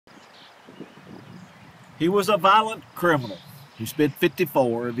He was a violent criminal who spent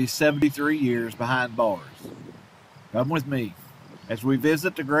 54 of his 73 years behind bars. Come with me as we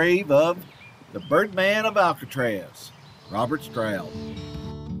visit the grave of the Bird Man of Alcatraz, Robert Stroud.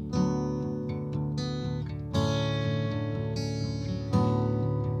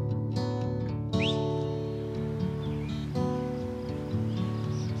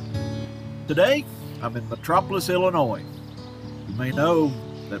 Today, I'm in Metropolis, Illinois. You may know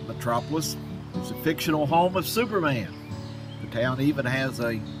that Metropolis is a fictional home of Superman. The town even has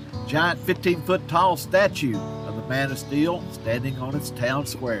a giant 15-foot tall statue of the Man of Steel standing on its town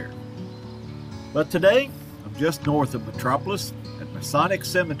square. But today, I'm just north of Metropolis at Masonic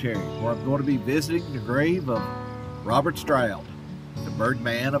Cemetery, where I'm going to be visiting the grave of Robert Stroud, the Bird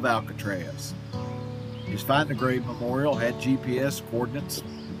Man of Alcatraz. His Find the Grave memorial had GPS coordinates.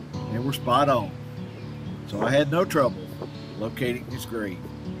 They were spot on, so I had no trouble locating his grave.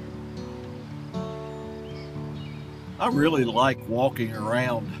 I really like walking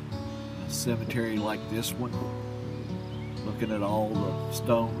around a cemetery like this one, looking at all the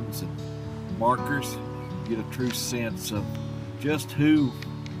stones and markers, get a true sense of just who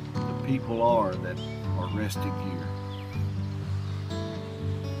the people are that are resting here.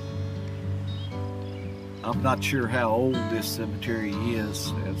 I'm not sure how old this cemetery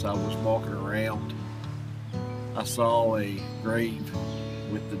is. As I was walking around, I saw a grave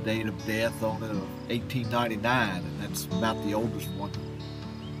with the date of death on it of 1899, and that's about the oldest one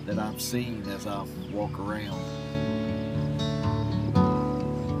that I've seen as I walk around.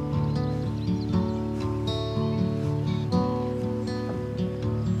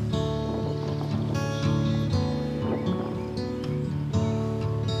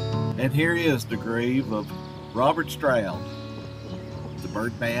 And here is the grave of Robert Stroud, the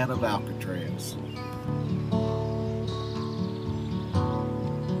Bird Man of Alcatraz.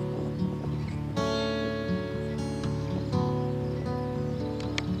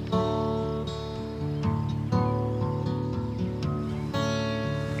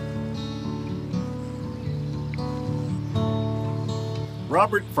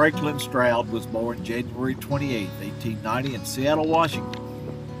 Robert Franklin Stroud was born January 28, 1890 in Seattle, Washington.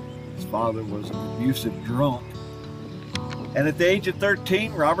 His father was an abusive drunk, and at the age of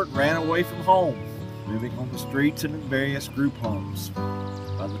 13, Robert ran away from home, living on the streets and in various group homes.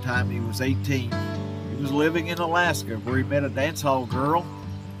 By the time he was 18, he was living in Alaska, where he met a dance hall girl,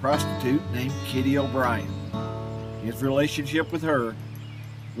 a prostitute named Kitty O'Brien. His relationship with her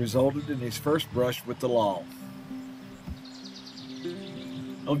resulted in his first brush with the law.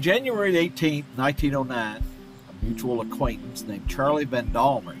 On January 18, 1909, a mutual acquaintance named Charlie Van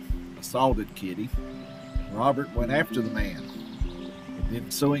Dalmer assaulted Kitty, and Robert went after the man. In the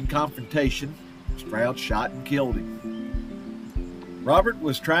ensuing confrontation, Stroud shot and killed him. Robert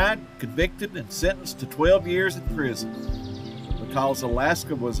was tried, convicted, and sentenced to 12 years in prison. Because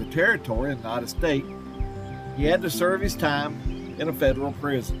Alaska was a territory and not a state, he had to serve his time in a federal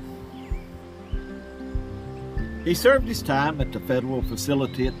prison. He served his time at the federal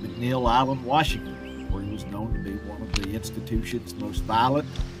facility at McNeil Island, Washington, where he was known to be one of the institution's most violent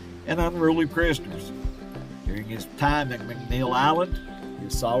and unruly prisoners. During his time at McNeil Island, he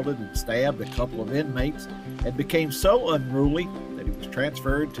assaulted and stabbed a couple of inmates and became so unruly that he was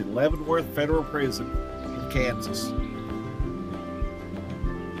transferred to Leavenworth Federal Prison in Kansas.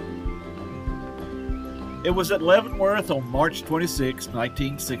 It was at Leavenworth on March 26,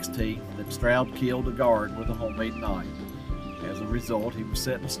 1916, that Stroud killed a guard with a homemade knife. As a result, he was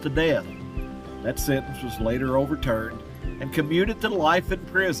sentenced to death. That sentence was later overturned and commuted to life in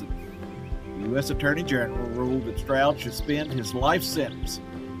prison. The U.S. Attorney General ruled that Stroud should spend his life sentence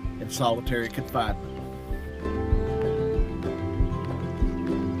in solitary confinement.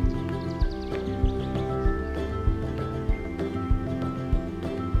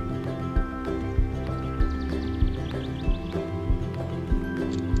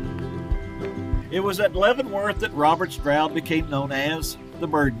 It was at Leavenworth that Robert Stroud became known as the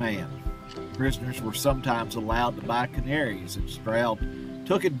Bird Man. Prisoners were sometimes allowed to buy canaries, and Stroud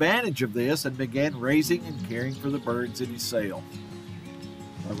took advantage of this and began raising and caring for the birds in his cell.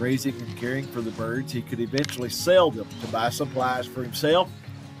 By raising and caring for the birds, he could eventually sell them to buy supplies for himself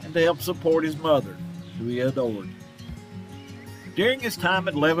and to help support his mother, who he adored. During his time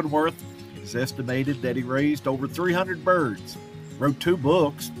at Leavenworth, it is estimated that he raised over 300 birds, wrote 2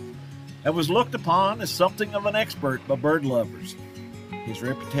 books, and was looked upon as something of an expert by bird lovers. His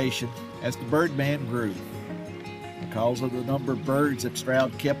reputation as the Bird Man grew. Because of the number of birds that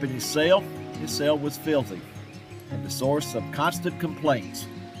Stroud kept in his cell was filthy and the source of constant complaints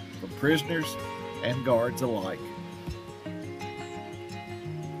from prisoners and guards alike.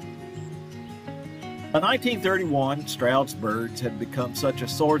 By 1931, Stroud's birds had become such a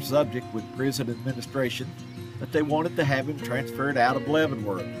sore subject with prison administration that they wanted to have him transferred out of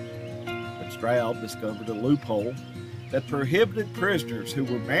Leavenworth. But Stroud discovered a loophole that prohibited prisoners who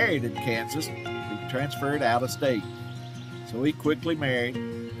were married in Kansas being transferred out of state. So he quickly married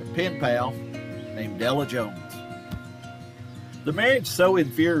a pen pal named Della Jones. The marriage so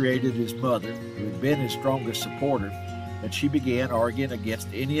infuriated his mother, who had been his strongest supporter, that she began arguing against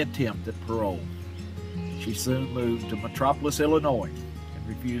any attempt at parole. She soon moved to Metropolis, Illinois, and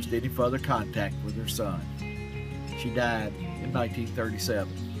refused any further contact with her son. She died in 1937.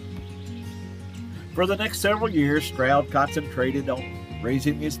 For the next several years, Stroud concentrated on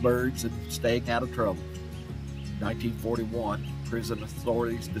raising his birds and staying out of trouble. In 1941, prison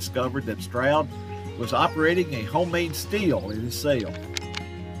authorities discovered that Stroud was operating a homemade still in his cell.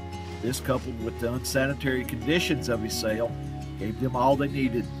 This, coupled with the unsanitary conditions of his cell, gave them all they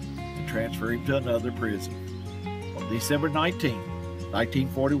needed to transfer him to another prison. On December 19,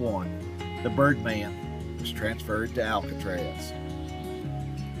 1941, the Bird Man was transferred to Alcatraz.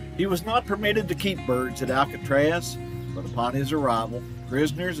 He was not permitted to keep birds at Alcatraz, but upon his arrival,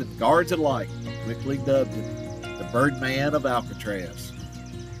 prisoners and guards alike quickly dubbed him the Bird Man of Alcatraz.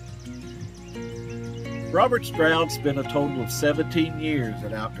 Robert Stroud spent a total of 17 years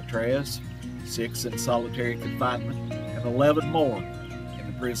at Alcatraz, 6 in solitary confinement and 11 more in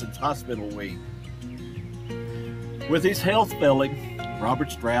the prison's hospital wing. With his health failing,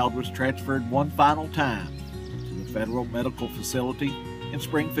 Robert Stroud was transferred one final time to the Federal Medical Facility in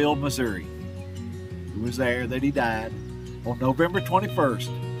Springfield, Missouri. It was there that he died on November 21st,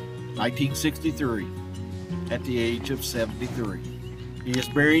 1963, at the age of 73. He is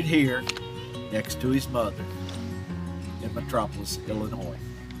buried here next to his mother in Metropolis, Illinois.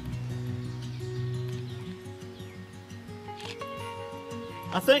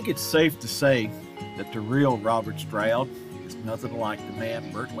 I think it's safe to say that the real Robert Stroud is nothing like the man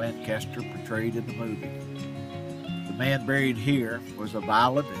Burt Lancaster portrayed in the movie. The man buried here was a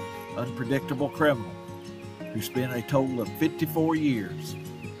violent and unpredictable criminal who spent a total of 54 years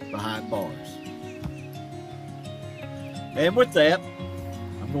behind bars. And with that,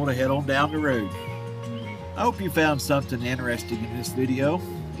 I'm going to head on down the road. I hope you found something interesting in this video.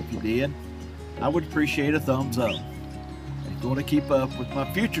 If you did, I would appreciate a thumbs up. If you want to keep up with my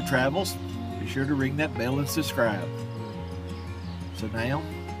future travels, be sure to ring that bell and subscribe. So now,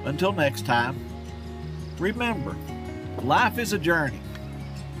 until next time, remember, life is a journey.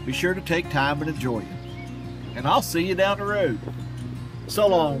 Be sure to take time and enjoy it. And I'll see you down the road. So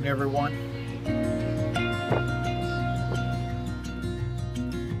long, everyone.